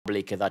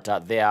public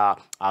that there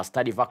are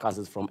study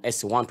vacancies from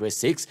S1 to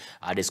S6.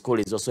 The school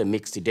is also a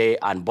mixed day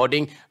and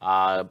boarding,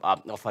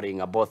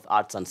 offering both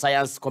arts and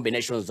science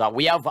combinations.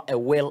 We have a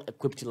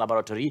well-equipped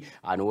laboratory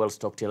and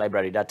well-stocked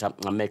library that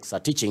makes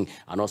teaching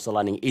and also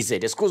learning easy.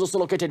 The school is also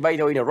located, by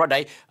the way, in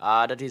Rodai.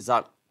 That is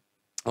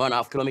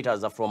 1.5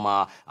 kilometers from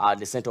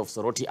the center of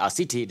Soroti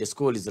city. The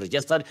school is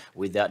registered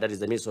with that is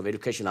the Ministry of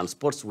Education and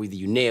Sports with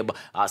UNEB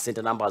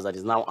center numbers that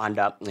is now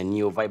under a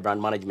new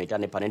vibrant management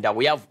and Panenda.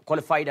 We have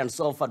qualified and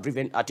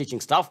self-driven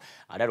teaching staff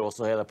that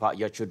also help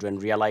your children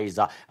realize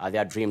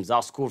their dreams.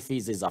 Our school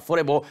fees is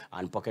affordable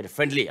and pocket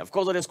friendly. Of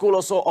course, the school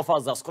also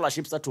offers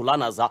scholarships to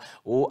learners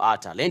who are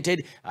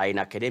talented in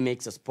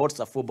academics,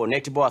 sports, football,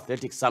 netball,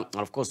 athletics, and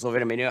of course, so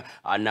very many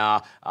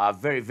and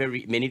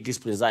very many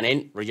disciplines.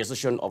 And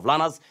registration of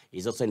learners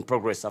is also in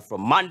progress from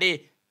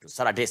Monday to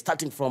Saturday,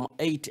 starting from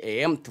 8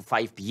 a.m. to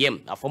 5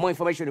 p.m. For more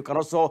information, you can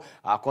also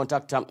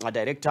contact a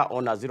director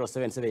on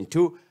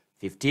 0772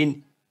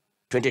 15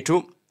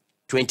 22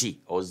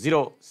 20 or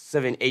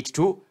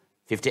 0782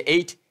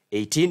 58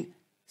 18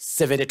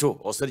 72.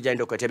 Also, the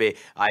Jando Kotebe,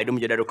 I do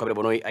Mujado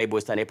Kabonoi, I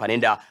Bostane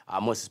Panenda,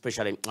 most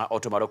especially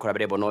Automaro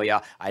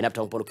Bonoya, I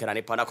Napton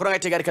Ponukerani Pana.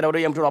 Correct, to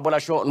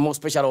Abola show, most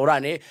special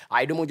Orane,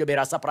 I do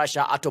Mujabera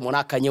Saprasha,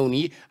 Atomona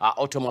Canyoni,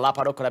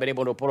 Automolaparo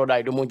Corabebono Polo,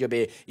 I do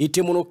Mujabe,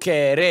 Itimunu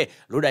Kere,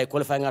 Luda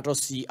qualifying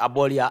atosi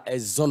Abolia a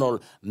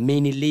zonal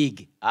mini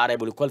league.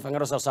 Arable qualifying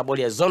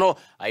Sabolia Zono,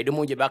 I do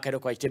Mujabaka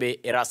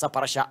Kotebe, Erasa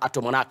Parasha,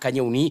 Atomona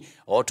Canyoni,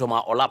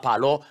 Automa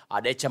Olapalo,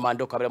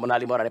 Adechamando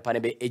Cabremonali Mora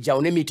Panebe, a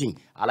Jaune meeting,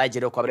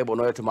 Alajedo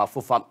Bonoya to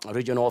Mafufa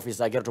regional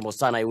officer Gerto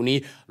Mosana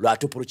Uni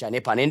Luatu Purucha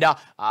Nepanenda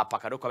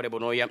Pakado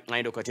Bonoya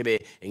Indo Kotebe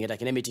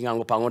in meeting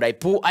Ango Pangoda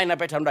Pu Aina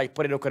Petanda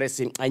Poredo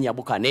Coresi Anya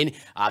Bukanen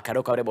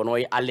Kadoka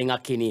Bonoy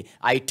Alinga Kini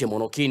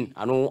Aitemonokin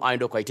Anu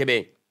Indo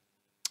Kotebe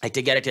I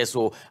take it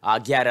so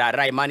Giara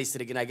Raimani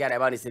Sirigina Gara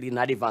Mani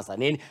Sirina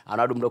Divansanin and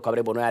Adum do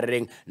Cabrebonoya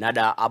ring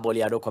Nada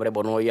Aboliado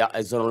Cabrebonoya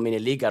zonal mini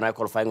league and I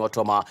qualifying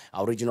Otoma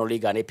original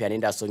league and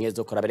Epianenda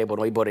Sonyezo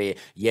Cabrebonoibore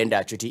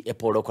Yenda Chuti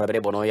Epolo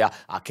Cabrebonoya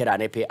Akera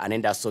Nepe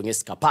Anenda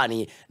Sonyes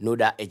Kapani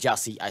Nuda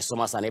Ejasi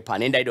Isomas and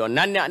Epanenda do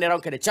Nana and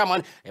around the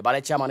chairman a ballet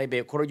chairman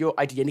Ebe Korojo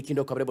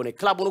Itinikindo Cabrebone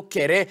Club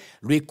Kere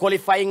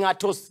re-qualifying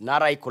atos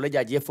Narai College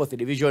 4th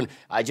division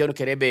John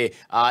Kerebe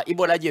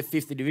Ibola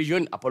 5th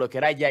division Apollo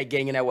Keraja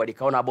gang in a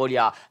Wadikauna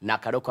Bolia na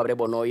Kadoka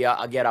Bonoya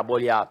Agera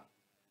Bolia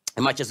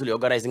matches will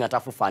organizing at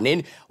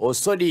Afufanin or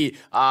Sodi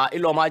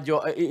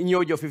Ilomajo in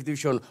your 5th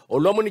division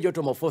or Lomunijo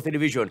to 4th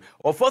division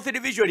or 4th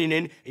division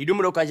in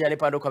Idumuno Kajale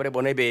Pado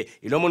Cabrebonebe,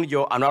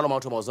 Ilomunijo, and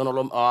Alamato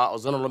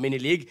Zonolo mini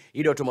league,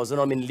 Ido to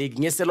Mozono mini league,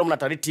 Yeselom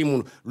Natari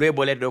Timun,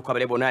 Luebole do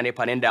Cabrebonane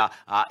Panenda,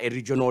 a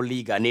regional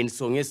league, and in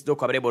Songes do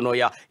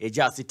Cabrebonoya, a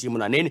Jasi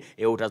Timunanin,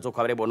 a Utazo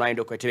Cabrebonai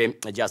do Kotebe,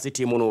 a Jasi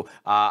Timunu,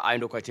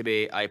 Indo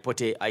Kotebe, I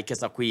Pote, I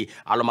Kesaqui,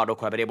 Alamado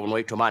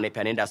Cabrebonoy, Tomane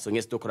Panenda,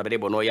 Songes do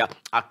Cabrebonoya,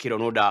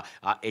 Akironoda,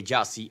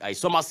 Jasi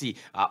Isomasi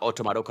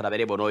Automado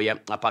Bonoya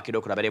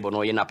Pakido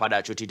Bonoya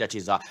Napada Chutita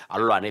Tiza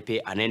Alola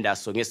Nepe Anenda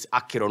Songes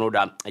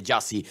Akironoda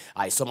Jasi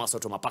Isomas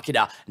Automa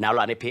Pakida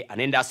Nala Nepe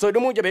Anenda so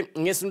Dumujabe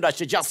Nesunda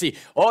Jasi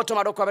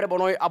Automado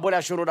Bonoy Abola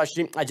Shonoda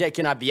Shim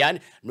Ajakina Bian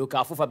Nuka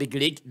Fufa Big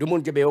League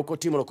Dumunjabe Oko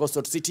Timo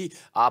Coastal City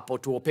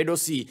Porto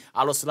Pedosi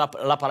Alos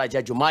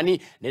Laparaja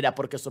Jumani Neda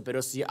Porkeso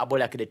Pedosi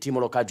Abola Kide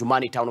Timo Loka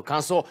Jumani Town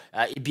Council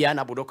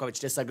Ibiana Budoka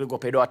Vitesa Grigo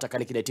Pedo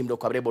Atakani Kide Timo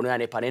Bonoya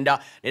Nepanenda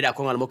Neda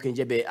Kongal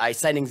Mokinjebe I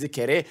signing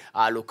Zikere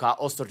Luka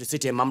Osto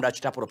City Mamda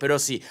Chita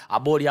Propedosi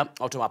Abolia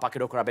Automa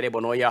Pakedo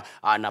Bonoya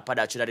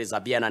Napada Chita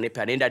Zabiana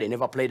Nepanenda they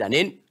never played an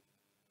in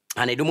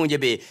and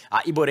Dumunjebe,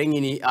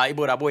 Iborengini,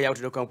 Iboraboya out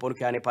to the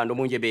Componka and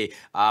Pandomunjebe,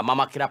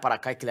 Mama Kira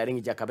Parakai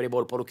Claring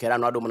Jacabrebo,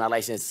 Porukerano, Domina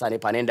license, Sani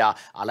Panenda,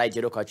 Alai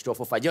Jeroka Chito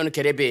for John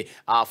Kerebe,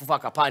 Fufa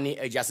Kapani,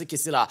 Jasiki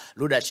Silla,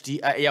 Ludachti,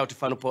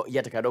 Yautifanupo,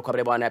 Yataka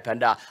Cabrebo and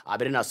Panda,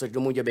 Abrena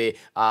Sojumunjebe,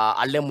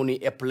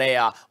 Alemuni, a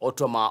player,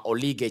 Otoma,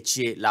 Olige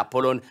Chi, La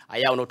Polon,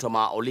 Ayaun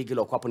Otoma,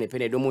 Oligilo Quapone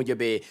Pene,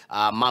 Dumunjebe,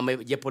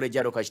 Mame Jepole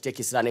Jeroka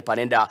Steki Sani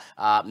Panenda,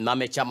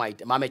 Mame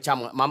Chamite, Mame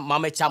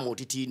Chamu,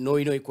 Titi,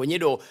 Noino,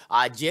 Conyedo,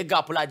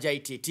 Jega Pla.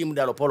 Team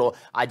Dalopolo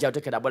aja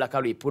teke da bola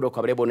kalu ipudo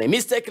Cabrebo ne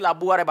mistake la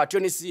buare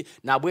batonisi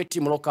na bwe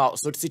team loka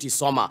Salt City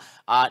Soma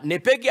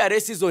nepegi ya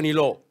season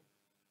ilo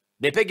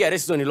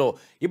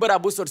ibara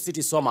bu Salt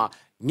City Soma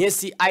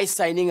nyesi I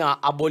signing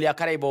abolia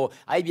karaibo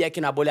aibi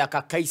yake na abolia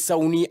kakaisa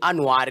uni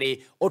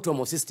anuare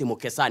otomo system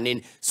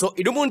kesanin so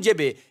idumun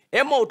jebe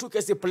ema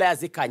utukesi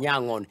players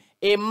kanyangon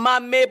e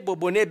mame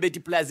bobone beti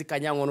players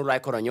kanyangon la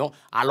koronyo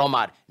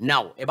alomar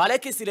now e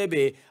baleke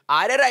silebe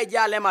arera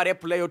ija lemare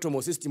play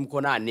otomo system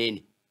kona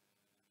nini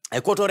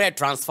Ekotore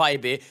transfer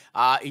be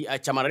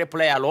chamare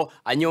player lo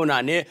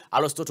anyona ne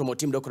alostoto mo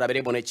team do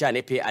kurabere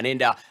bonechane pe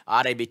anenda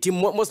RB team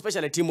mo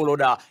special team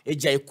loda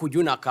eja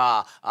ikujuna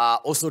ka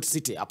Osot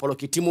City Apollo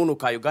kitimunu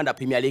ka Uganda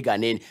Premier League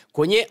anen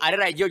konye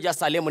arera ejo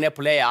just alemu ne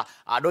player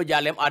adoja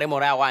alem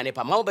aremora wa ne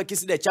pa mambe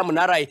kiside chamu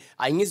narai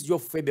anyis jo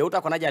febe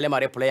uta konaja alem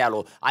are player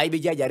lo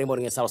aibija jaremo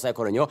nge salo sai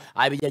koronyo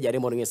aibija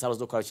jaremo nge salo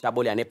do kurachita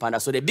boli ane panda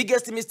so the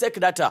biggest mistake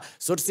that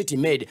Osot City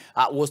made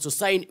was to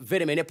sign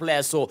very many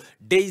players so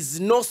there is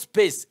no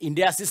space in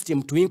their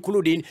system to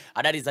include in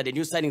that is the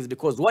new signings,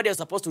 because what they're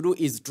supposed to do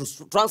is to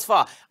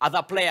transfer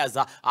other players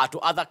to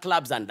other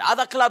clubs, and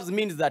other clubs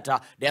means that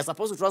they are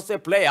supposed to transfer a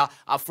player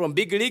from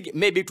big league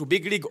maybe to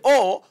big league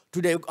or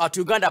to the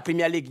to Uganda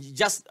Premier League,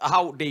 just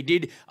how they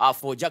did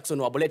for Jackson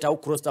Waboleta, who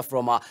crossed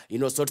from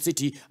Salt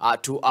City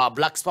to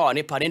Black Spur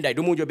ne panenda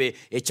idumunjobe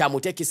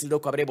echamuteki sildo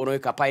kwa brebo no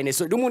kapaine,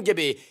 so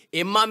idumunjobe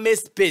emame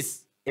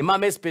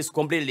space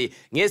completely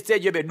ngeste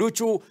jebe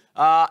duchu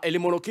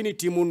elimonokini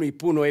timu no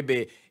ipuno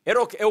ebe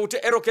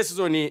eroke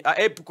season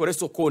ep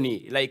koreso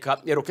koni like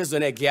eroke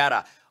season e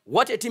giara.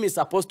 What a team is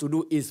supposed to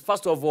do is,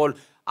 first of all,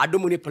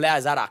 adumuni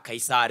players ara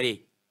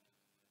kaisare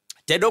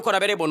tedoko na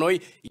brebo no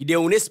ide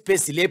une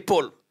space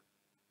lepol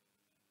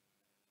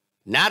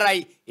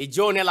narai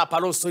ejone la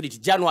palo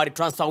solid January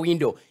transfer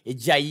window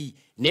ejai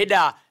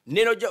neda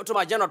neno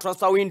toma January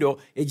transfer window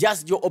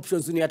just your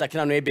options ni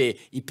atakina no ebe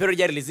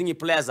iperoja releasing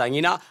players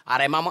angina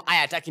aremamo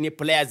aya attacking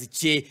players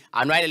che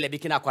anwaile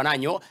lebikina kwa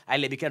nanyo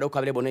ale lebikina do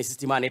kabele bono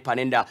system ane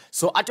panenda.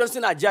 So atonsi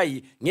na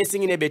jai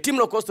ngesingi nebe team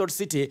no Coastal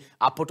City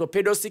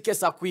apotopedo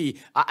sikesa kui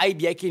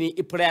IBI kini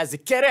players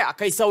kere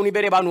akaisa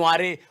unibere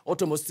banuare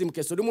otomo system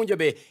keso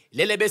dumunjobe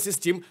lelebe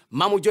system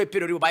mamu joy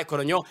period by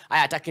koronyo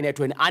aya attacking it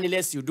when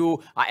unless you do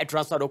a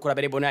transfer do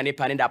kabele bono ane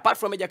panenda. Apart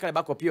from eja kale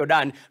bako pio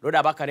dan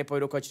roda baka ne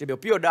poido coach tebe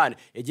pio dan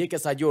ejeke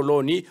sajo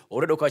loni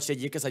oredo coach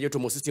ejeke sajo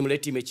to system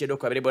leti mechedo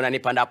kabele bono ane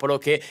panda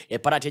apoloke e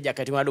parateja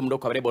kati ngado mdo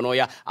kabele bono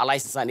ya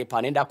alaisi sane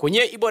panenda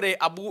kwenye ibore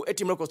abu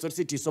eti mloko Coastal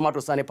City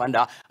somato sane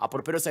panda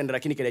apropero sane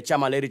lakini kele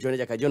chama leri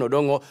joneja kajono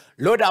dongo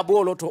loda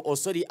abu loto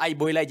osori ai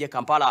boila je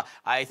Kampala.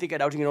 I think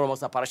doubting no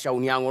mosa parasha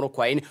unyango no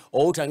kwaini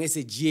o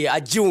utangese je a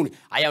June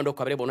aya ndo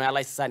kabele bono ya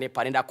alaisi sane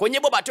panenda kwenye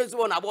boba tonzi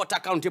bona abo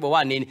accountable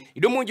one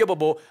idumunje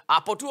bobo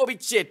apotuo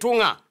biche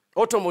tunga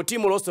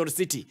otomotimu Coastal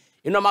City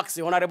ino max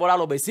honorable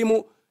alo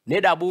besimu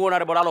neda bu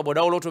honorable alo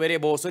bodaulo to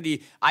berebo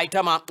sodi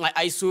aitama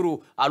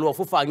aisuru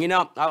aluofufa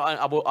ngina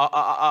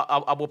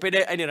abo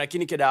pede eni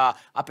rakini keda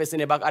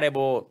apesene bak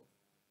arebo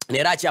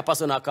nerachi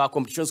apasona ka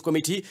competitions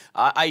committee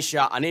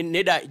Aisha ane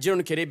neda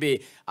Jeron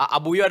Kerebe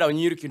abuyoda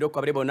onyiru kindo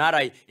kwa brebo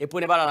narai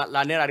epone bala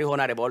la nera ri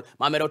honorable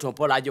mamero to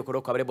pola ajo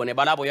ko kwa brebo ne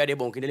bala bo yade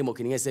bon kineli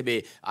mokini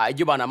sebe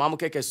juba na mamu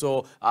keke.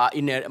 So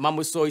in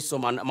mamu so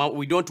man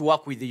we don't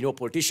work with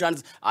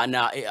politicians and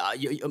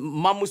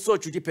mamu so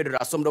chuti pedro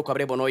asomdo kwa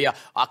brebo noya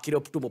akiro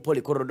tubo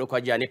poli korodo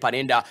kwa jane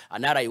panenda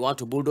anara you want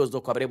to bulldoze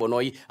do kwa brebo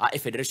noi a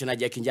federation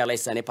aja kinja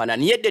license pana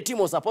ni the team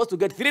was supposed to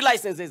get 3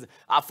 licenses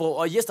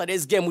for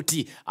yesterday's game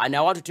and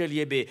I want to tell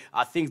you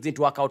things didn't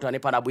work out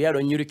and pana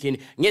buyado nyurikin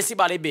ngesi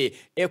balebe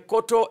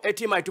ekoto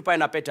etima itupa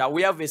na peta.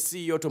 We have a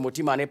CEO to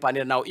motima ne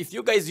panel. Now if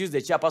you guys use the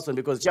chairperson,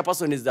 because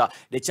chairperson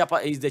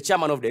is the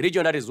chairman of the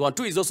region, that is 1.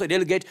 2 is also a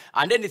delegate,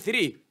 and then the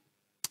 3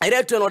 I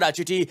read to know that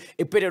chuti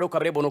epere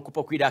kabrebo no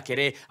kupo kwida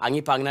kere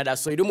angipa ngnada.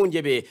 So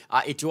idumunjebe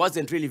it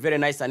wasn't really very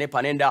nice and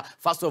panenda.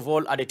 First of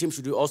all, the team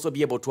should also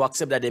be able to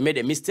accept that they made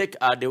a mistake.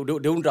 They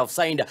wouldn't have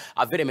signed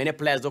very many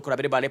players do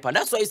kabreba nepanda.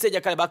 That's why I said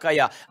jakale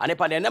bakaya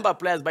anepanda. A number of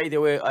players, by the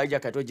way,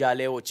 Jakatoja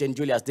Leo, Chen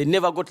Julius, they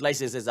never got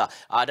licenses.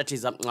 That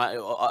is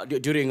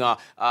during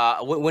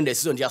when the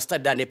season just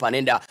started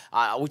nepanenda,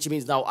 which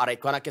means now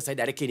araikwana kesa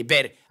direct ni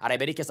ber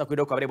araiberi kesa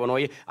kwido kabrebo no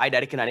I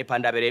direct na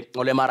nepanda bere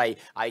ole marai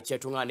I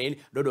chetunga nin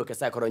dodo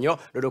kesa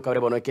dodo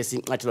kabrebo no kesi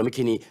atilo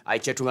mikini ai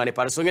chetungane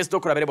para so ngesto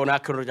kabrebo na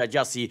akroja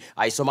jasi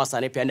ai soma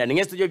sane penda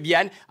ngesto jo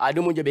bian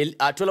adumu jo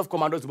 12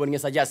 commandos bon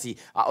ngesa jasi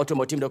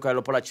automotive do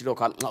kalo pola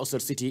chiloka Coastal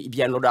City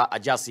bian loda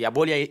jasi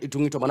abolia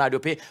itungito manado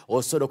pe o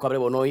sodo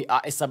kabrebo no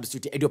a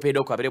substitute edope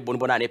do kabrebo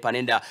bona ne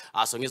panenda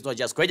so ngesto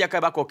jasi kweja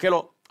kabako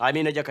kelo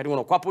amina jakati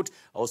no kwaput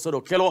o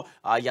sodo kelo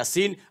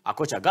Yasin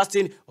kocha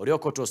Agustin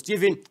Oriokoto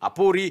Steven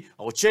Apuri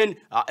Ochen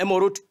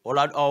Emorut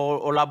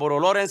Olaboro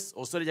Lawrence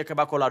o sodo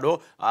jakabako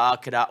lado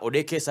keda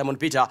Odeke Simon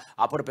Peter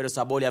aporo pero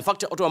saboli. In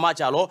fact oto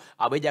match alo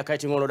abeja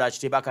kati ngono da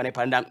chitibaka ne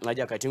panda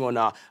ngaja kati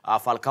ngona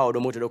Falcao do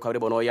moto do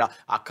kabrebo no ya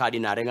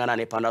akadi na rengana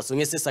ne panda so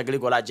ngese sagli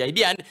gola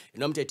jaibian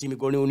inomte timi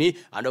goluni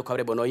ando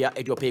kabrebo no ya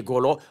Ethiopia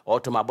golo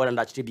oto mabola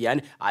nda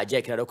chitibian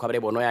aje kina do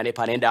kabrebo no ya ne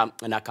panenda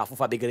na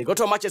kafufa bigri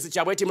goto matches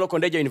chabwe team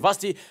Lokondejo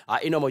University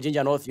ino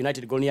Mojinja North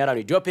United golniara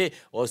ni Diope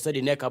o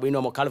sedi ne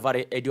kabino mo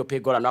Calvary Ethiopia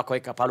gola nako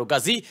ekapalu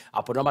gazi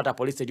apono mata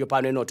police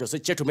Ethiopia no to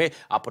chetume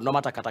apono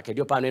mata katake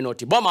Ethiopia no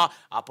tiboma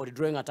apo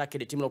drawing attack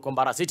the team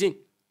Lokombara City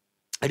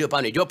Edio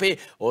pane jope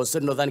o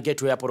Northern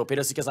Gateway aporo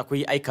pedo sikesa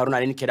kui ai karuna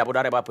nini keda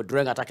bodare ba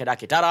drawing attack da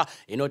kitara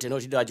inote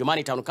da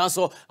Jumani Town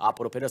Council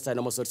aporo pedo sa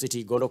no Coastal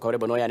City gondo kwa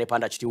rebo noya ne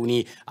panda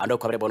chitiuni ando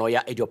kwa rebo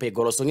noya Edio pe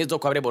golo songezo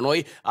kwa rebo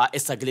noy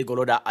esagli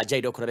goloda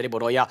ajaido kwa rebo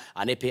noya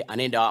anepe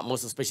anenda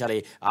most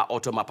especially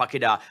auto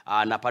mapakida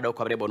na pada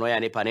kwa rebo noya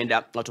ne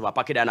panenda auto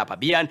mapakida na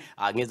pabian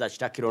ngeza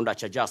chitakironda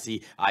cha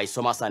jasi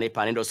isoma sana ne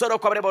panendo so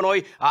kwa rebo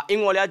noy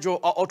ingolajo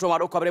auto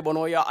mado kwa rebo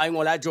noya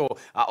ingolajo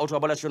auto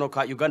bola shono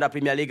ka Uganda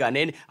Premier League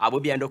anen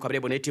abubi Pia ndo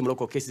kabrebo ne team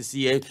loko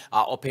KCCA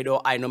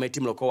Opedo ainome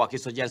team loko wa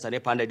Kiso Jansa ne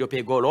pande dio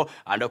pe golo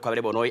ando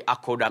kabrebo noi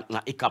akoda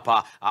na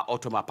ikapa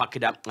Otoma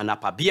Pakida na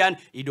Pabian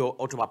ido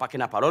Otoma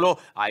Pakina Palolo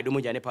ido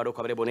munja ne pado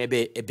kabrebo ne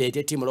be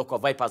team loko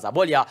Vipers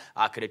Abolia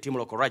kile team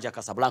loko Raja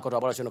Casablanca to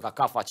abola shono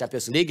kafa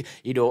Champions League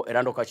ido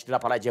erando kachitira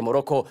palaje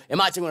Morocco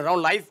matching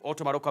around live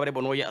Otoma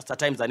kabrebo noi Star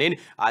Times anin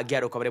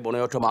agiado kabrebo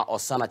noi Otoma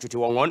Osana chuti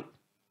wongon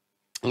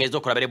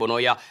ngezo kurabere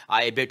bonoya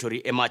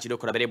ebetori match do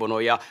kurabere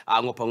bonoya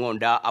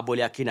ngopangonda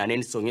aboli akina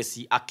nenso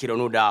ngesi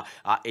akironuda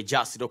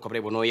ejasi do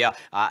kurabere bonoya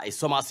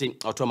somasi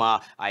Otoma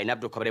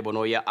inabdo kurabere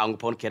bonoya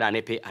ngopon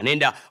kerane pe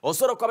anenda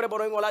osoro kurabere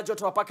bonoya ngola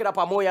joto wapakira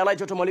pamoja la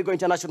joto Moligo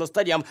International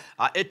Stadium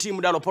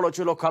team dalo polo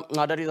choloka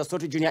that is a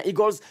Soti Junior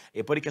Eagles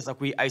eporikesa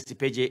kui IC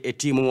page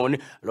team on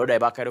loda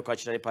ibakaro kwa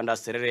chitani panda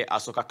serere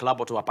asoka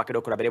club to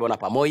wapakira kurabere bona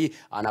pamoja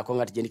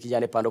anakonga tijeni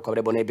kijane pando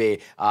kurabere bonebe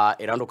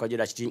erando kwa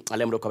jida chiti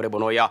alemdo kurabere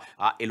bonoya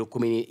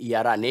elukumi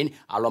yaranin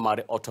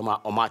alomare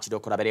Otoma omachi do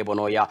kurabere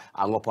bonoya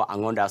angopo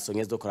angonda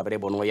songezo kurabere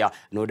bonoya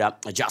noda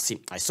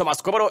jasi soma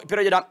skoboro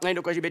period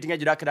ndo kwa betting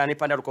ejida kada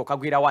panda ruko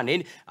kagwira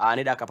wanin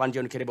neda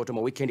kapanjon kerebo to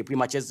weekend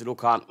pre-matches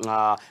luka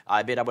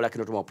beda bola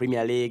kino to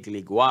Premier League,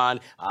 League 1,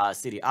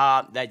 Serie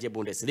A, daje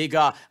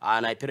Bundesliga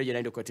na period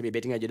ndo kwa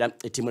betting ejida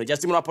timu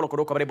jasi muna polo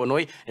ko kurabere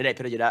bonoy neda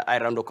period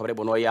irando kurabere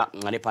bonoya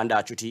ne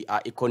panda chuti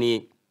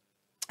ikoni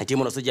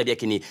timu no soja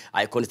biakini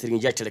icon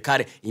stringia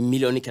telekare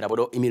milioni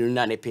kerabodo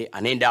milioni 8 pe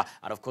anenda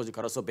and of course you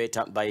can also bet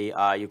by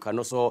you can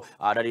also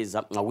that is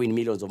win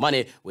millions of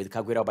money with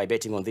Kagwira by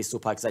betting on these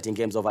super exciting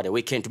games over the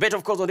weekend. To bet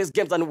of course on these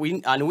games and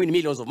win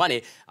millions of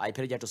money I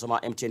pay to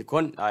soma MTN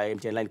con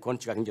MTN line con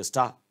chika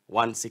star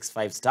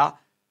 165 star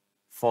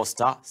 4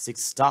 star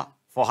 6 star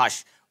 4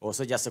 hash.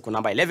 Also just a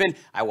number 11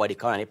 I would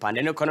count and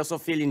then you can also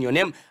fill in your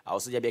name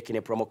also just be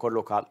a promo code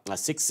local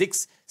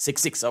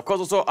 6666 of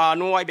course also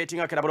no I betting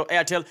about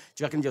Airtel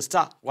you can just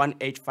star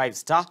 185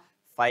 star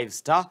 5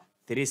 star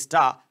 3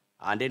 star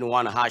and then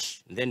 1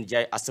 hash then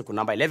jai aseku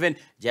number 11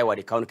 jai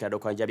wadi count kada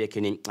kwa jabi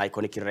kini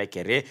iconic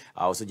rekere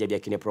also jabi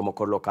kini promo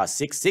code local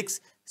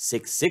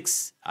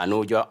 6666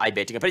 anujo I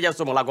betting peja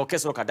somo lago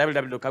keso local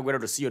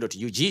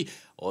www.kagwera.co.ug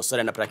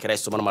also na prakera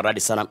somo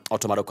maradi sana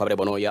automado kwa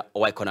bono ya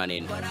oikona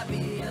nini.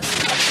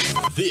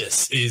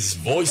 This is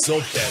Voice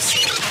of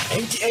Desert,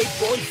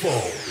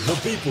 88.4,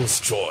 the people's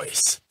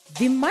choice.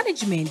 The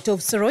management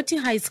of Soroti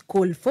High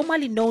School,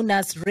 formerly known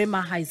as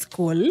Rema High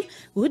School,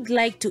 would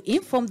like to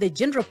inform the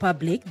general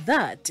public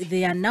that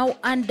they are now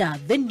under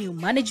the new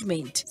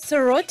management.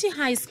 Soroti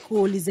High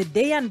School is a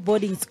day and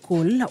boarding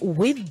school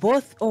with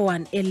both O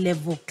and A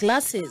level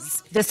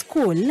classes. The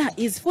school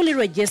is fully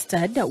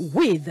registered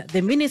with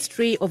the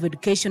Ministry of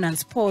Education and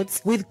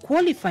Sports with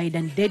qualified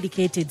and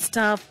dedicated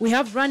staff. We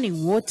have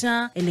running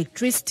water,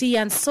 electricity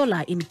and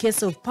solar in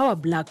case of power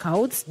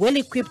blackouts,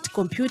 well-equipped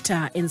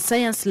computer and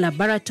science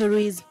laboratories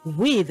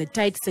with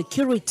tight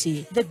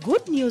security. The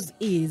good news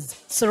is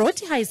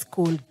Soroti High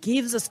School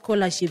gives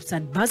scholarships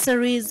and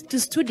bursaries to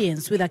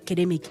students with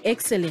academic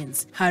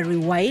excellence. Hurry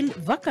while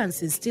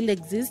vacancies still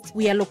exist.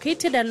 We are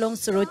located along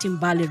Soroti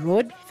Mbale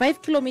Road,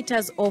 5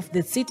 kilometers off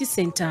the city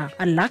center,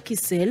 Alaki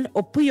Cell,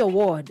 Opuyo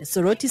Ward,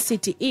 Soroti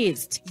City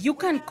East. You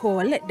can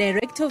call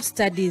Director of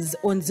Studies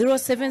on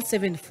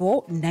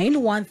 0774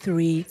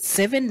 913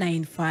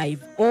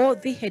 795 or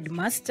the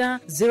Headmaster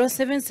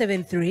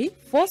 0773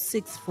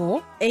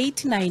 464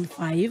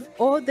 895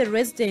 or the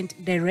Resident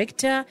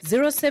Director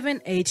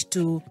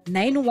 0782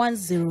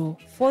 910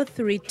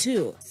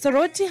 432.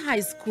 Soroti High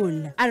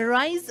School,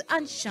 arise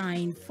and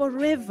shine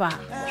forever.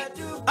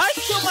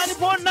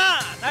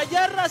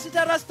 Najara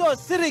Sitarasto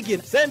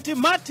Sirigin, St.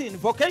 Martin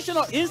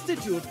Vocational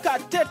Institute,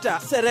 Kateta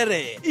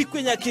Serere,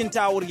 Ikunya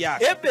Kintauria,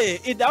 Ebe,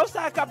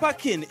 Idausa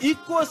Kapakin,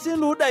 Iko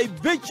Sinuda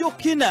Ibecho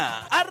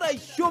Kina, Ara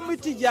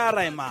Shomiti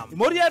Jara Mam,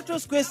 Moriarto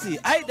Squesi,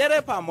 I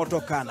Derepa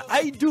Motokana,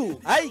 I do,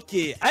 I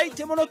ke, I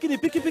Temonokini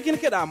Pikipikin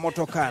Keda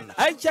Motokana,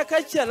 I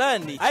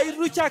Chakachalani, I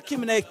Rucha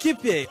Kimne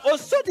Kipe,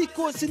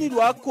 Osodiko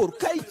Siniduakur,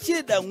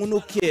 Kaicheda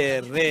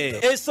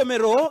Munukere,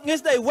 Esomero,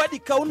 Nesda Wadi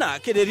Kauna,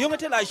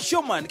 Kederiumetela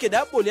Showman,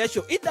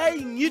 Kedaboliasho,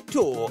 Idai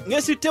Nito,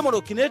 Nesi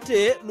Temoro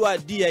Kinete, Lua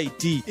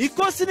DIT.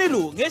 Iko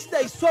Sinilu,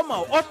 Nesda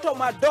Iswama,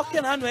 Otoma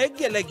Doken Hanu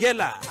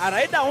Egelegela,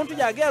 Araida Onto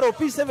Jagero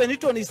P7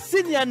 ito ni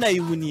senior na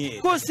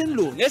iwunie. Ko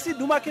Sinilu, Nesi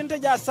Dumakente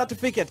ja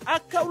certificate,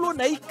 Akaulo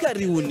na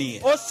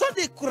ikariuni.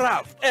 Osodi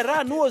craft,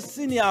 Era nuo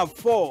senior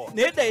 4,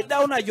 Neda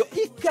idauna yo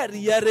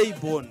ikari ya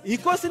Reibon.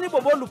 Iko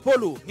Sinibo Bolu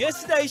Polu,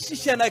 Nesi da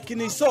ishisha na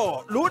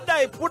kiniso,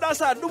 Luda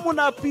ipudasa dumu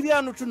na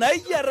pirianu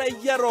tunaijara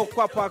ijaro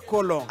kwa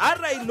pakolo.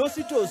 Ara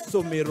ilosito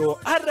somero,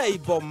 ara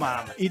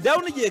ibomam.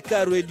 Idauni je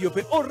karu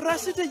ediope, o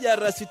rasite ja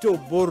rasito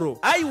boro.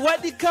 Ai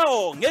wadi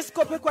kao,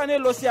 ngeskope kwa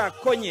nelosi ya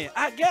konye.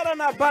 Agera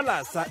na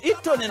balasa,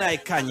 ito nina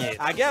ikanye.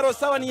 Agero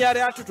sawa ni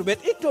yare atu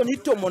tubet, ito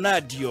nito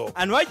monadio.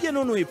 Anwaje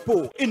nunu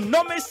ipo,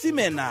 inome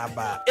sime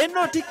naba.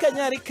 Enoti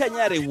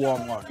kanyari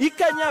wongo.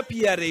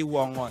 ikanyapi yare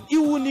wongon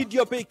iwuni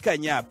diope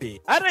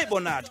ikanyapi are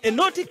bonat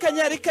enoti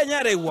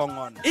kanyare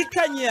wongon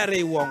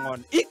ikanyare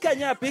wongon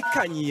ikanyapi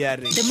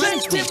kanyare. The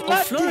management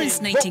of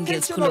Florence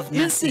Nightingale School of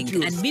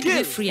Nursing and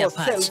Midwifery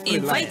Apart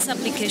invites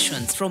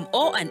applications from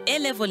O and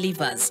A-level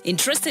leavers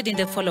interested in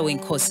the following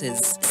courses: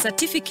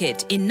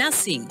 Certificate in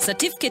Nursing,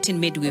 Certificate in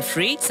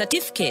Midwifery,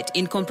 Certificate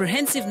in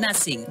Comprehensive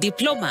Nursing,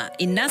 Diploma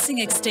in Nursing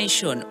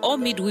Extension or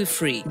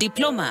Midwifery,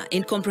 Diploma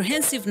in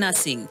Comprehensive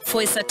Nursing.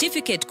 For a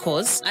certificate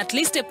course, at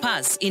least a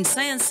pass in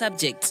science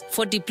subjects.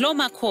 For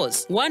diploma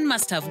course, one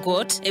must have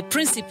got a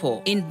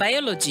principal in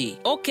biology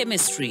or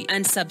chemistry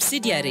and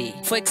subsidiary.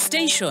 For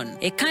extension,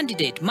 a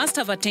candidate must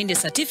have attained a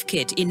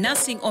certificate in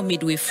nursing or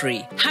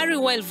midwifery. Hurry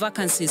while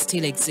vacancies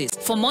still exist.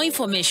 For more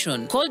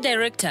information, call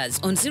directors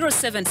on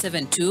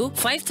 0772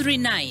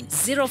 539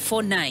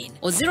 049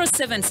 or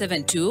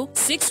 0772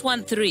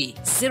 613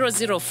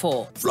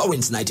 004.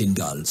 Florence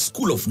Nightingale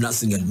School of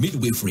Nursing and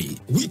Midwifery.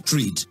 We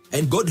treat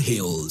and God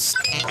heals.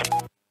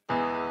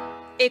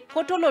 E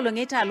kotolo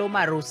longeta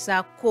aloma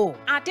rosako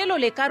atelo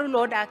le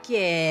karuloda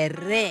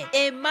kiere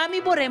e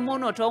mami bore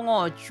mono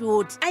tongo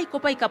chut ai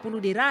kopa ikapulu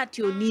de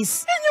ratio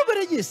nis enyo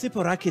bereje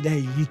siporaki da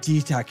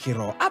yiti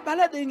takiro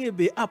abala denge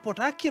be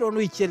apota kiro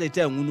no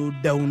ichelete ngunu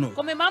dauno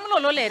kome mamlo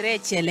lole re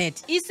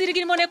chelet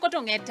isirigin mone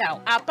koto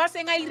ngetao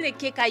apase nga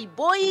ireke kai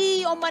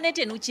boy o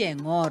manete nuche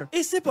ngor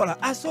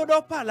isipora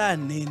asodo pala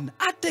nin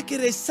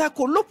atekere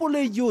sako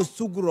lopole yo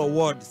sugro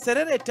ward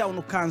serere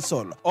town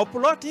council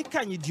oploti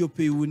kanyi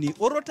diopeuni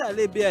orota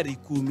le beari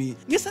kumi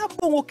ngisa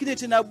bongo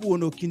kinete na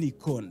buono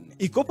kinikon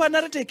ikopa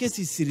narete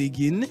kesi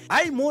sirigin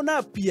ai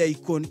mona pia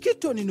ikon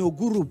kitoni no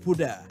guru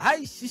puda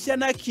ai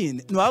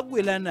shishanakin no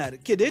agwelanar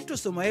kedeto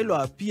somaelo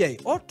apia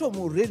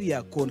otomo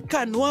reria kon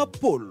kanwa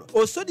pol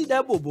osodi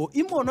dabobo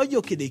imono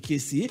jo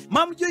kedekesi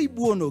mamjo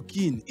ibuono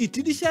kin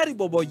itidishari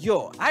bobo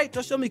jo ai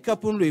toshomi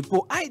kapunlo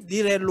ipo ai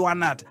dire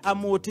luanat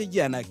amote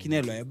jana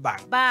kinelo e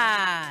bang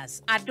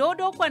bas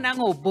adodo kwa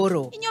nango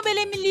boro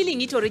inyobele milili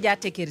ngito reja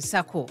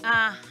tekerisako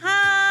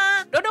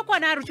aha dodo kwa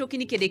naru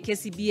chokini kede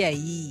kesi bia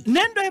hii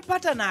nendo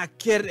epata na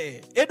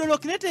kere edolo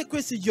kinete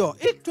kwesi jo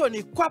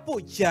itoni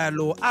kwapo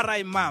chalo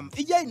arai mam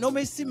ijai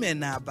nome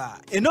simenaba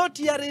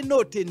enoti yare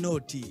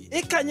noti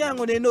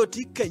ikanyango ne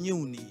noti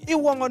kanyuni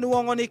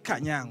iwongoni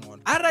kanyango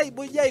arai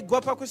bojai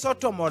gwapa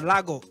kwesoto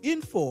molago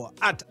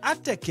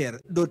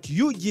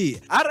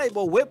info@ateker.ug arai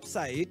bo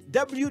website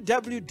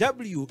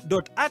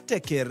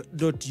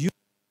www.ateker.ug.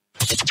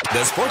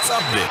 The Sports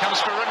Update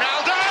Comes for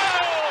Ronaldo!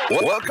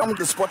 Welcome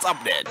to the Sports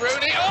Update.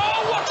 Rooney,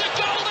 oh, what a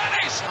goal that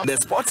is! The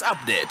Sports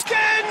Update.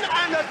 Again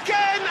and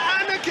again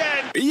and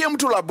again! Iye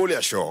mtula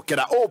bolia show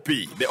keda OP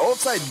the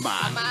Offside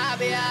Man.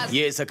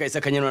 Yes,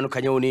 akaisa kanyano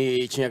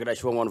kanyoni chinya kada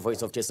show on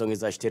Voice of Chesong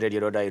is a radio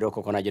roda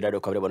iroko kona jidado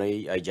kabere bono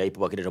ajaipu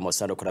bakire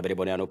mosando kona bere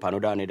bono ano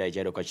panoda ne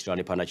dajado kwa chitiro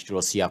ne pana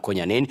chitiro sia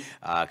konya nen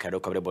kado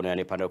kabere bono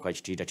ne panoda kwa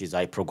chitiro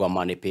tizai program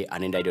ane pe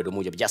anenda ido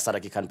muja bijasa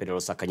dakikan pedro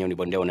sakanyoni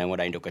bondeo na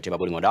ngoda indo kateba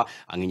boli ngoda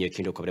anginye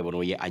kindo kabere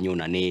bono ye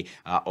anyuna ne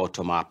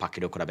otoma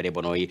pakido kona bere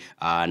bono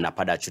na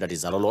pada chutati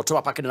zalolo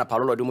otoma pakido na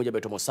palolo ido muja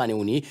beto mosani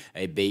uni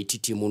beiti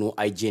timunu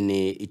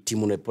ajene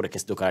timunu pore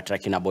kesdo kara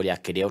traki na boli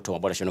akede otoma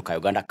bola shono ka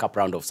Uganda Cup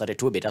round of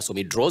 32 beta so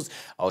mi draws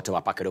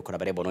otoma pakido kona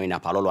bere bono na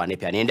palolo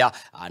anepe anenda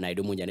na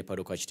ido muja ne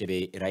pado kwa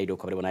chitebe raido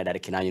kabere bono da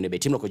kinanyo ne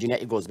betimno ko junior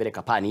Eagles bere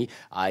kapani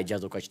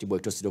jazo kwa chitibo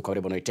itosido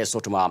kabere bono teso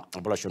otoma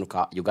bola shono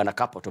ka Uganda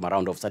Cup otoma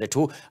round of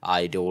 32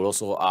 they will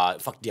also in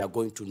fact they are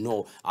going to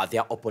know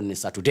their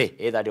opponents today.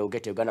 Either they will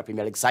get a Uganda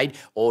Premier League side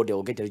or they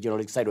will get a regional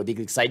league side or big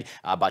league side,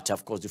 but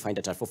of course you find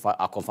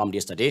that confirmed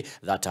yesterday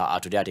that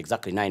today at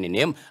exactly 9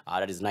 a.m.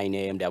 That is 9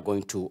 a.m. they are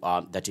going to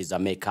that is a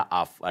maker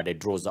of the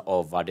draws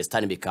of the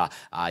Stanbic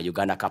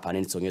Uganda Cup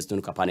and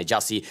Nsonges Cup and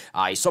Jasi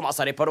Isoma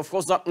Sare, but of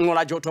course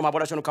ngola joto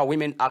mabola shonuka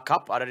Women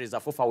Cup, that is a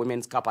FUFA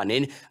Women's Cup and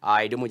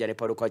idumunja ne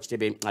paro coach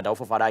tebe da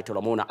FUFA right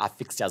lomona a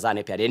fixtures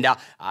ane pe adenda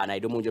na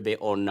idumunja be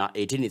on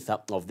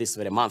 18th of this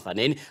very month and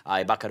then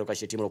bakaruka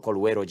shitimo ko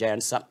Luero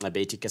Giants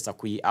be tikesa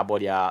kui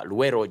abolia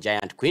Luero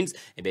Giant Queens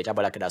be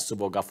tabola kada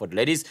Subo Gafford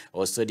Ladies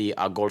also the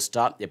Gold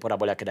Star e pora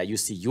bola kada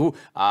UCU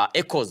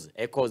Echoes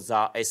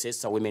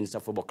SS Women's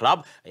Football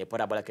Club e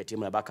pora bola ke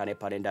timu na baka ne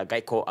parenda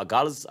Gaiko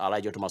Girls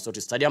alajo to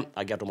Masoti Stadium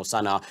agiato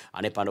mosana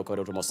anepando ko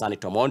to mosani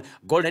Tomon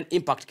Golden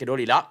Impact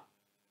kedolila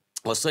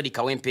also the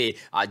Kawempe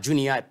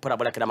Junior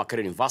Parabola Kada Makere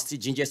University,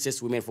 Ginger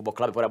SS Women Football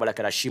Club Parabola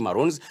Kada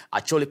Shimaroons,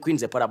 Achole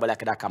Queens Parabola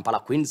Kada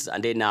Kampala Queens,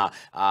 and then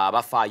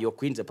Bafa Yo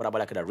Queens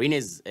Parabola Kada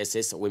Rines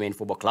SS Women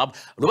Football Club,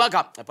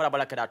 Rubaga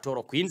Parabola Kada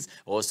Toro Queens,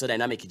 also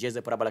Dynamic Jazz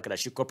Parabola Kada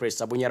Shiko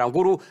Press Sabunya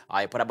Ranguru,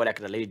 Parabola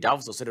Kada Lady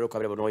Doves, also the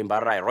Kababo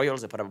Imbara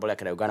Royals Parabola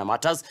Kada Uganda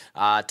Matters,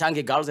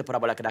 Tangi Girls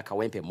Parabola Kada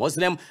Kawempe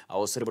Muslim,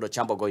 also the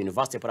Chambogo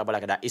University Parabola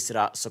Kada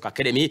Isra Soccer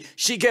Academy,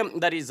 Shigem,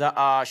 that is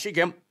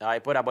Shigem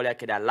Parabola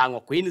Kada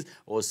Lango Queens,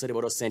 also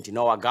Osiribodo St.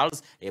 Noah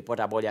Girls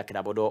pota boli ya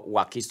kidabodo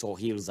wa Kiso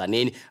Hills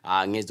anin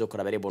ngezo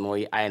kurabere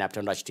bonoi ayana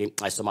ptendo chiti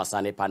aisoma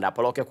sane panda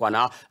poloke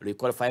kwana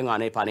qualifying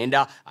ane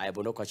panenda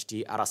aybondo kwa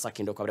chiti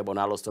arasaki ndo kabere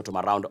bonalo stoto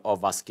ma round of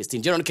 16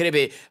 Jeron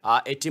Kerebe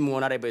timu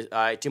onarebe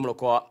timu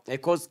loko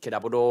Echoes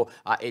kidabodo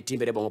timu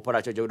bere bongo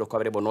pora chojo ndo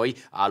kabere bonoi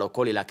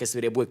lokoli la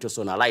kesire buekto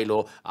sona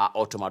lailo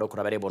automado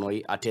kurabere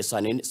bonoi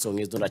atesanin so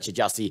ngezo ndo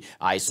chijasi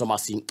aisoma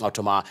si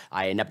automa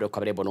ayana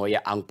kabere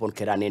bonoya angpon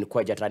keranin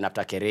kwa jatra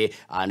napta kere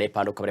ne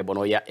pando kabere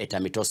bonoya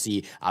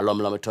etamitosi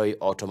alomlomtoi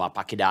automa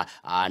pakida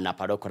na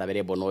pado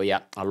kabere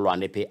bonoya allo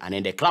anepe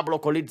anende club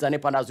local leads ane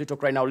panda zito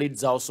right now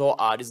leads also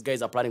these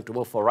guys are planning to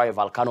move for Rayo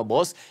Vallecano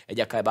boss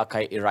eja kai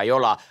bakai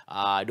Irayola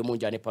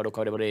dumunja ne pado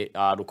kabere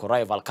duko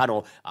Rayo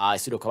Vallecano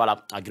sido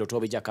kabala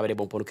agirotobi ja kabere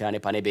bompon kerane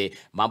panebe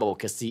mambo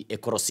kesi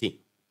ekorosi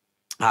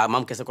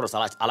mamkese koro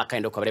sala ala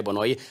kaindo kabere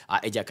bonoi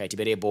eja kai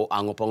tiberebo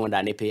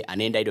angopongonda nepe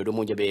anenda ido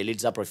munje be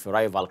leads up for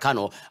Rayo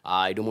Vallecano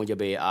ido munje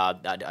be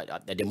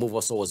the move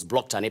also was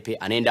blocked anepe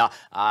anenda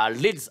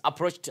leads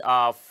approached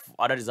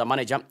that is the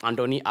manager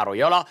Andoni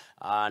Aroyola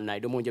na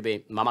ido munje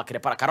be mama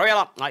Kerepara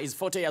Caroyola is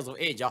 40 years of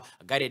age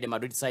guided the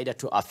Madrid side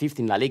to a 5th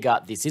in La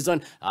Liga this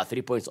season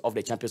 3 points of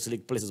the Champions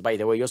League places by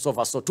the way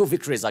Yosova so 2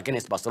 victories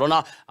against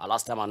Barcelona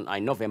last time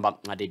in November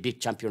they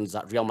beat champions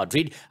Real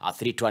Madrid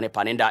 3-2 anepe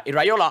anenda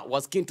Irayola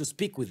was keen to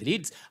speak with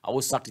Leeds.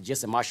 Was sacked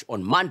Jesse Marsh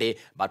on Monday,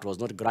 but was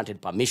not granted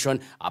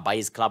permission by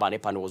his club.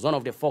 And was one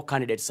of the 4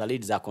 candidates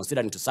Leeds are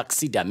considering to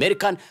succeed. The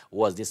American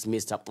was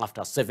dismissed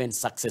after 7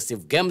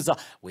 successive games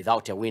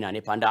without a win. And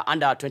under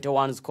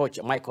 21's coach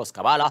Michael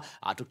Scabala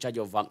took charge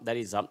of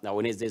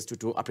Wednesday's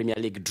 2-2 Premier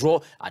League draw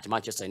at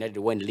Manchester United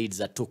when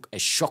Leeds took a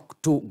shock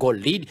 2-goal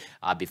lead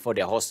before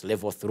the host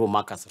level through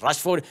Marcus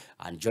Rashford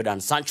and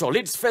Jordan Sancho.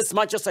 Leeds face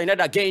Manchester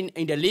United again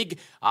in the league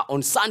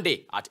on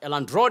Sunday at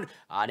Elland Road.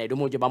 And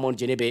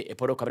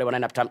Podo kabere wana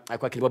napta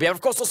kwa kilibobia.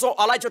 Of course also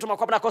Alaito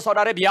tumakwapa na Saudi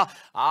Arabia.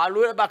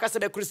 Lue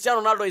bakasebe Cristiano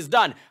Ronaldo is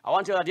done. I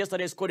want you that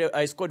yesterday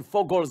scored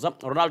 4 goals.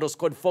 Ronaldo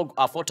scored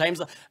 4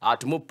 times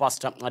to move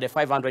past the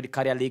 500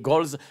 career league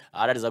goals.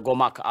 That is a goal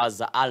mark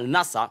as Al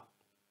Nassr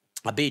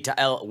beat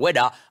El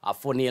Weda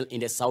 4-0 in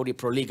the Saudi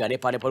Pro League. And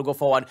Nepal go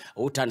forward.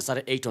 Utan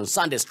started 8 on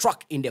Sunday,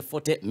 struck in the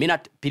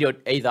 40-minute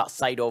period either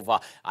side of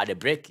the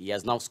break. He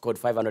has now scored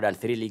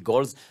 503 league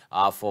goals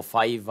for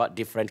 5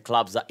 different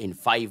clubs in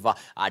 5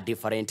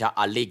 different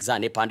leagues.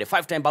 Nepal, the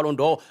 5-time Ballon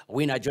d'Or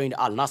winner, joined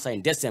Al Nassr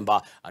in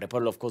December.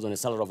 Nepal, of course, on a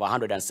salary of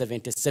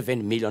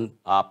 177 million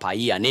per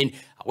year. And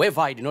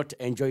however, he did not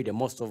enjoy the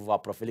most of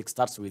prolific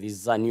starts with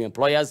his new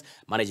employers,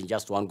 managing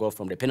just 1 goal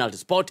from the penalty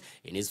spot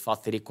in his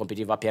first 3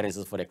 competitive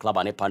appearances for the club.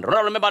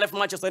 Ronaldo, remember, left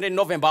Manchester United in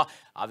November,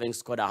 having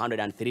scored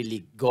 103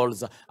 league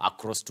goals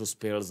across 2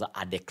 spells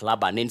at the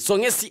club. And in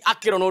Songesi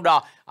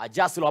Akironoda,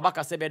 Jasilo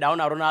Abaka Sebe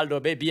Dauna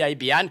Ronaldo, Baby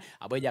Ibian,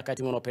 Aboya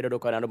Katimono Pedo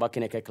Kanano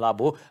Bakineke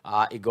Club,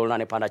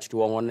 Igolane Panda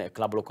Chuon,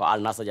 Club Local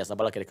Al Nassr,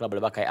 Jasabala, Club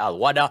Lebaka Al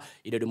Wada,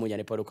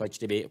 Idumuya Nepodo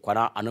Chitebe,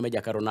 Quara,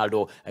 Anomeja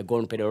Ronaldo,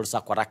 Gon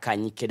Pedrosa, Quaraka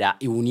Nikeda,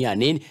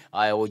 Iunianin,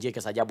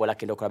 Ojeka Sajabo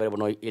Lakindo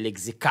Crabeno,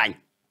 Elixicane.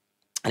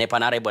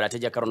 Anepanare bola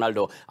teja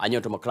Ronaldo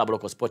anyoto mo club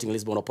local Sporting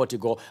Lisbon o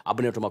Portugal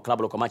abune to mo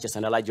club local Manchester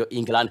United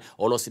England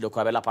olosi do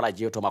kwabela pala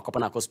je to makopa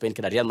na ko Spain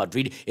kina Real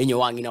Madrid enyo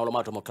wangi na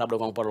olomato mo club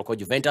local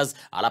Juventus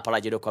ala pala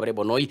je do kwabere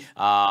bonoi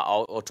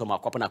to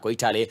makopa na ko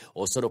Italy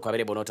osodo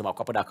kwabere bono to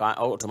makopa na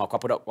to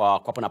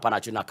makopa na pana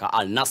chuna ka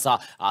Al Nassr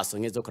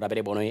songezo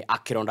kwabere bonoi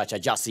akironda cha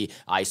jasi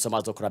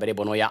isomazo kwabere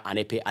bonoya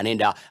anepe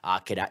anenda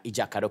keda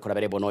ijaka do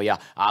kwabere bonoya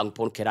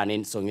angpon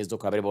keranen songezo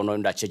kwabere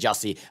bononda cha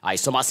jasi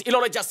isomas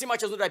ilolo jasi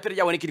matches do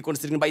iperja wani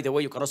kidi. By the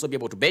way, you can also be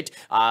able to bet.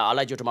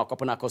 Alajo to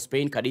Makopana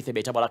Spain, Cadiz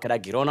betabala kada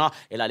Girona,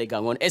 La Liga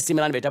ngon AC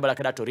Milan betabala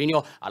kada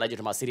Torino, Alajo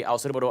to Masiri,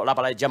 Auserbo la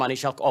bala Germany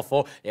Schalke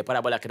ofo, e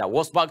parabola kada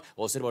Wolfsburg,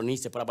 Auserbo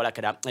Nice parabola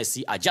kada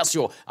SC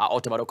Ajaccio,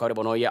 Automado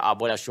Carbonoya,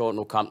 Abola show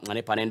nuka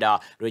ne panenda,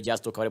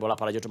 Rejas to Carbola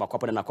Palajo to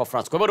Makopana na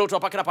France. Kobodo to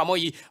pakara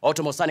pamoyi,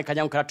 Automosani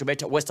Kanyam kada to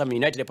bet West Ham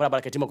United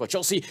parabola ketimo ko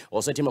Chelsea,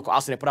 also timo ko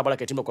Arsenal parabola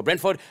ketimo ko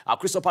Brentford,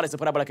 Crystal Palace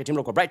parabola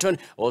ketimo ko Brighton,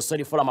 also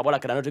di Fulham parabola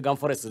kada Nottingham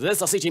Forest,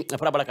 Leicester City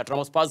parabola kada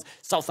Ramos Spurs,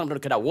 Southampton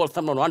kada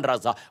Wolverhampton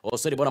Wanderers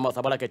osori bona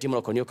mathabala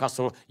ketimo ko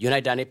Newcastle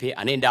United anepe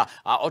anenda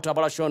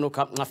otabala shonu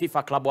ka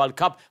FIFA Club World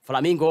Cup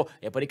Flamingo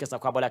eporike sa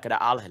kwa bola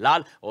kada Al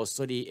Hilal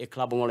osori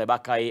club ngole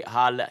bakai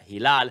Al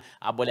Hilal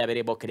abola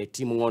berebo kede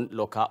timu ngon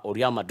loka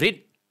Real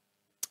Madrid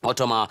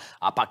Otoma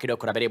apakido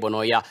kurabere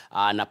bonoya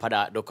na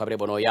pada do kurabere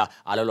bonoya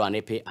alolo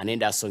anepe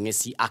anenda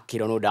songesi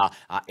akironoda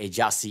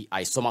ejasi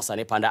aisoma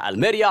sane panda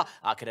Almeria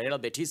akeda Real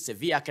Betis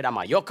Sevilla keda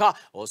Mallorca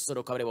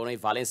osoro kurabere bonoya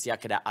Valencia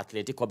keda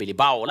Atletico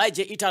Bilbao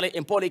laije Italy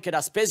Empoli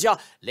keda Spezia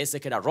Lecce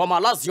keda Roma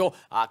Lazio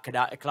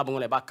keda club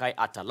ngole bakai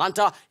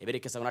Atalanta ebere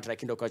kesa ngata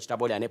kindo coach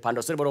tabole ane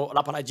pando serbo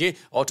la palaje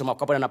otoma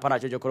kwa na pana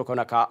jojo koroko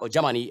na ka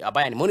Germany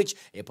Bayern Munich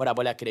e pora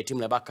bola keda timu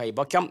le bakai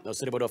Bochum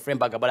serbo do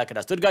Freiburg bola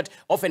keda Stuttgart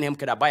Hoffenheim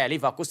keda Bayer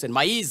Leverkusen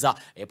Mainz Linz,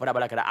 pada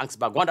bala kada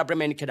Augsburg, Werder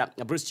Bremen kada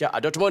Borussia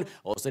Dortmund,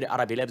 also the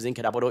RB Leipzig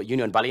kada Bodo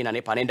Union Berlin and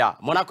Panenda,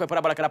 Monaco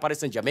pada bala kada Paris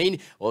Saint-Germain,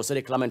 also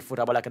the Clermont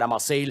Foot bala kada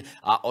Marseille,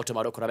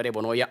 Automado kada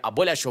Bonoya,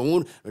 Abolia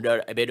Shogun,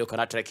 Ebedo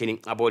kana trekking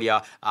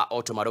Abolia,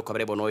 Automado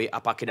kada Bonoi,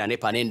 Apakida ne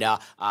Panenda,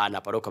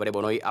 na Paro kada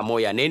Bonoi,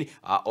 Amoya Nen,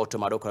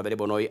 Automado kada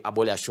Bonoi,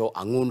 Abolia Show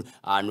Angun,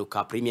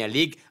 Nuka Premier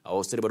League,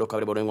 also the Bodo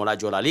kada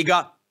Bonoi La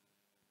Liga.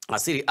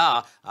 Serie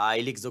A,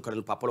 League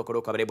Zokaran Papolo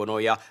Koro Cabre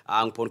Bonoya,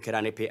 Angpon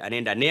Keranepe,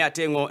 Anenda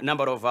Neatengo.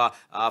 Number of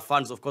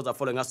fans, of course, are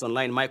following us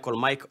online. Mike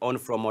on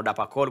from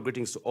Odapacol.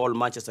 Greetings to all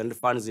Manchester United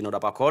fans in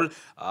Odapacol.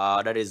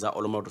 That is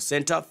Olomoto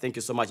Center. Thank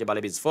you so much.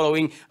 Balebi is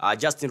following.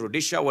 Justin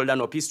Rudisha, well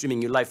done. OP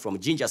streaming you live from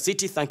Ginger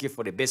City. Thank you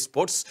for the best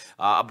sports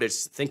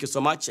updates. Thank you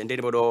so much. And then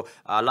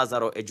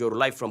Lazaro Ejoro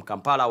live from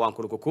Kampala.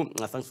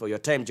 Wankurukuku. Thanks for your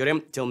time,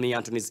 Jerem. Tell me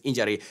Anthony's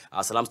injury.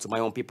 Salams to my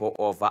own people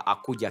of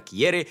Akuja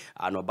Kiere.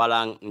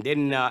 Nobalang. And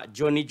then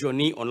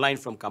Johnny online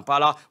from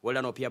Kampala. Well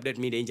done, OP update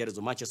me the injuries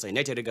of Manchester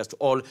United. Regards to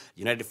all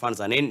United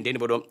fans and then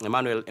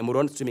Emmanuel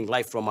Emuron streaming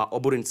live from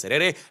Oburin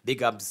Serere.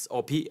 Big ups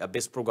OP,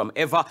 best program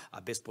ever,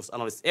 best post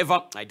analyst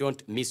ever. I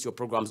don't miss your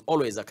programs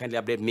always. Kindly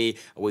update me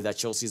with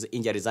Chelsea's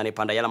injuries and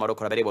Pandayala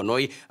Maroko Raberebo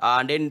Noi.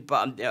 And then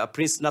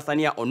Prince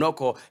Nathania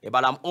Onoko,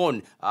 Ebalam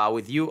on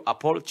with you.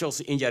 Paul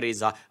Chelsea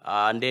injuries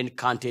and then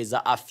Kante's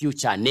a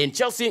future name.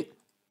 Chelsea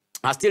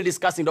still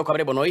discussing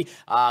Dr. Bonoi,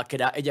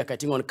 Keda Eja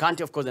Katingon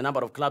Kante. Of course, the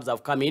number of clubs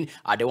have come in.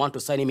 They want to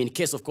sign him in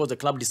case, of course, the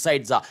club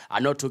decides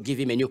not to give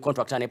him a new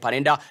contract. And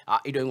Panenda,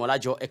 Ido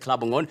Ingolajo, a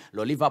club on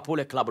Lo Liverpool,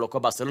 a club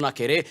Loco Barcelona,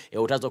 Kere,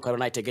 Utazo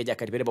Carolina Tegeja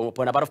Katibere.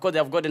 But of course, they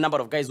have got a number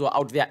of guys who are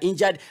out there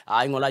injured.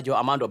 Ingolajo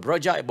Amando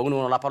Broja,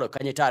 Bono Lapalo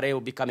Kanyetare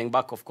will be coming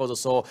back, of course,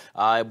 also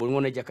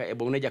Boneja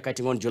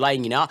Katingon July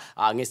Nina,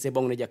 Ngese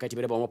Boneja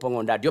Katibere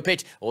Bongo that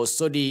Diopet.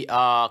 Also, the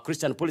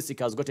Christian Pulisic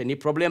has got a knee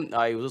problem.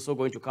 He was also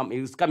going to come,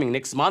 he's coming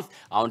next month.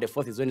 On the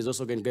 4th is when he's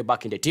also going to get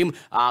back in the team.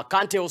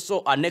 Kante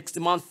also next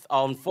month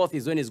on 4th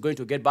is when he's going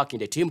to get back in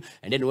the team.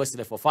 And then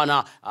Wesley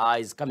Fofana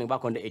is coming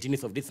back on the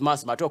 18th of this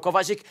month. Mateo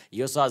Kovacic,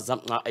 he also has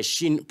a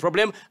shin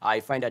problem. I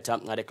find that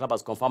the club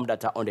has confirmed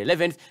that on the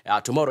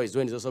 11th, tomorrow is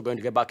when he's also going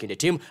to get back in the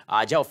team.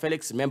 Jao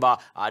Felix, remember,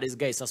 this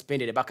guy is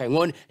suspended the back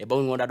on.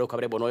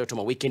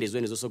 Tomorrow weekend is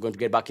when he's also going to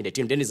get back in the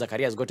team. Dennis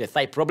Zakaria has got a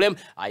thigh problem.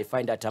 I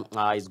find that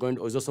he's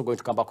also going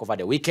to come back over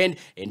the weekend.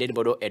 And then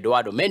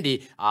Eduardo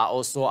Mendy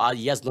also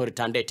he has no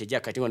return date.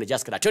 Katingo ni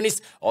Jaska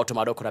Tonis,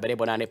 Otoma Doko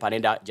Raberebo Nane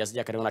Panenda,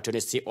 Jaska Katingo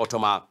Tonis,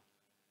 Otoma.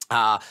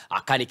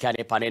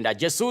 Akanikane Panenda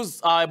Jesus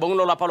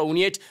Bongo Lapalo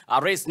Uniet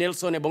Race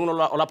Nelson Bongo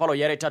Lapalo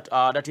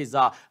Yareta that is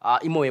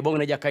Imo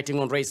Ebonga kiting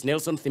on Race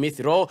Nelson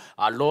Timothy Ro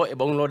Lo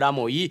Ebongo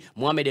Damoi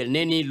Mohamed El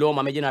Neni Lo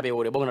Mamejina Be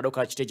Bonga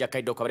Doka Chiteja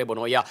Kaido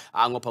Kabrebonoya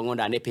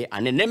Angopangonda Nepe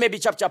and then maybe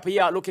chap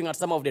here looking at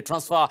some of the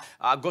transfer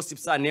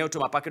gossips Neo to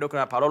Mapakedo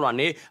Parolo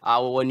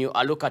and when you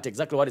look at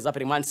exactly what is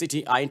happening, Man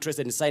City are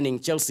interested in signing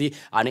Chelsea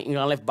and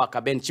England left back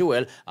Ben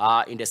Chilwell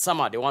in the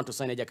summer. They want to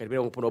sign Eja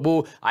Kabrebo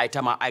Punobu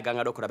Aitama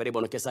Aiganga Doka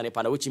Raberebo Kesane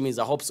Panda, which means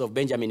the hopes of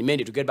Benjamin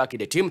Mendy to get back in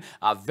the team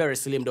are very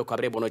slim.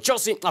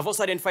 Chelsea have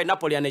also identified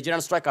Napoli and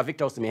Nigerian striker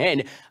Victor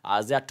Osimhen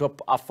as their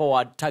top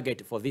forward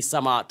target for this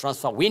summer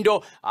transfer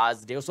window,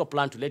 as they also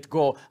plan to let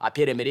go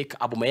Pierre-Emerick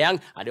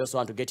Aubameyang, and they also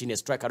want to get in a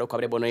striker but of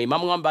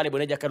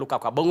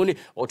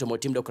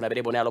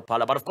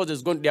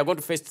course they are going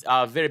to face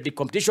very big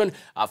competition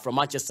from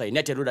Manchester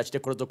United.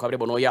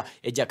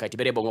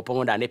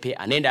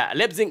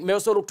 Leipzig may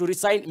also look to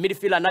resign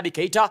midfielder Naby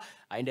Keita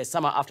in the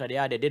summer after they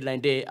had a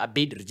deadline day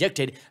bid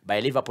rejected by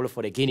Liverpool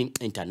for the Guinea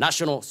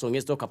international. So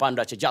Ngesto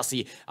Kapanda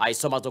Chejasi, I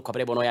saw Mazo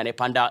Kabrebonoya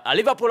Nepanda.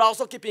 Liverpool are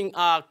also keeping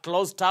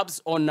close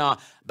tabs on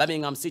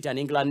Birmingham City and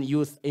England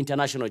youth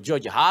international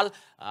George Hall.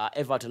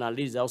 Everton and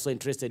Leeds are also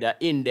interested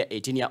in the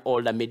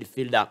 18-year-old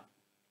midfielder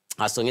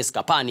Songes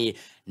Kapani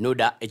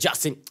Nuda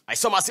Ejasi. I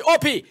saw Masi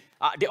OP.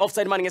 The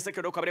offside man ngese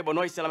kedo kabrebo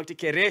no isalamti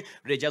kere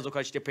rejazo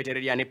ka chite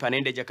petereri ane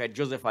panende jaka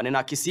Joseph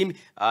anena Kisim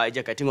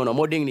jaka tingo no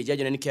modding ni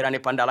jaje ne kerane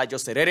pandala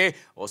Joserere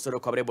osoro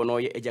kabrebo no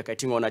jaka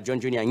tingo na John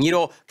Junior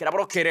Ngiro kera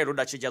bro kere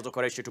ruda chijazo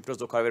kore chitu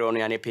prezo kabrebo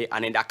no ane pe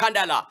anenda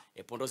kandala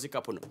e pondozi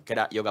kapuno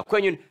keda yoga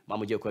kwenyun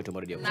mamuje kwetu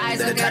moridio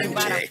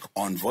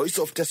on Voice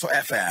of Teso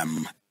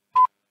FM.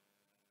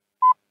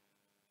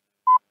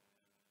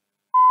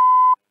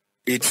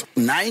 It's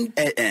 9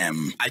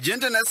 a.m.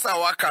 Agenda nesa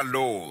waka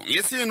low.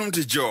 Yesi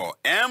numtijo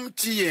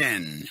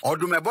MTN.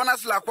 Odume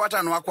bonus la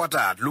kwata nwa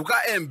kwata. Luka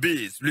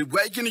MBs.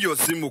 Lugwa ikini yo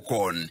simu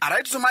kon.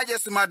 Alright sumaje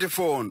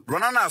smartphone.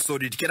 Ronana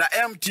sodit keda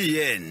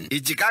MTN.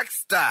 Ichikak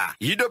star.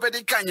 Yido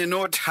peti kanye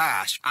note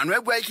hash.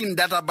 Anwegwa ikini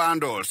data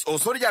bundles.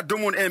 Osori ya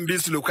dumun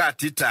MBs luka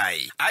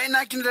titai.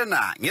 Aina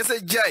kinrena.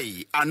 Ngese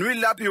jai. Anwi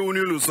lapi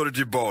unilu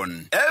soriti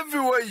bon.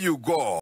 Everywhere you go.